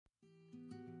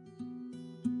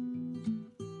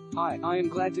Hi, I am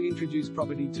glad to introduce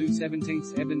property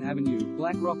 217th Ebden Avenue,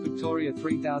 Black Rock, Victoria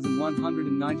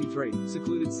 3193,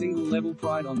 secluded single-level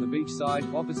pride on the beach side,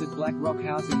 opposite Black Rock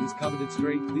House in this coveted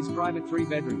street. This private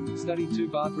 3-bedroom, study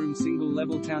 2-bathroom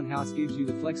single-level townhouse gives you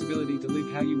the flexibility to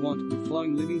live how you want, with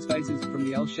flowing living spaces, from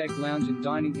the L-shaped lounge and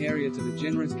dining area to the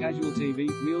generous casual TV,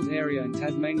 meals area and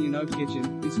Tasmanian oak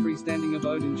kitchen. This freestanding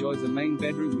abode enjoys a main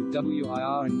bedroom with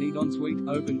WIR and neat ensuite,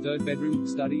 open 3rd bedroom,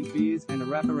 study, beers, and a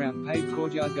wraparound paved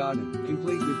courtyard garden,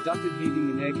 complete with ducted heating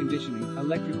and air conditioning,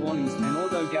 electric awnings, an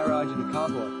auto garage and a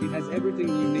carport. It has everything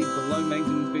you need for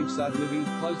low-maintenance beachside living,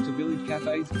 close to village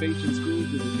cafes, beach and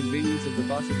schools with the convenience of the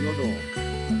bus at your door.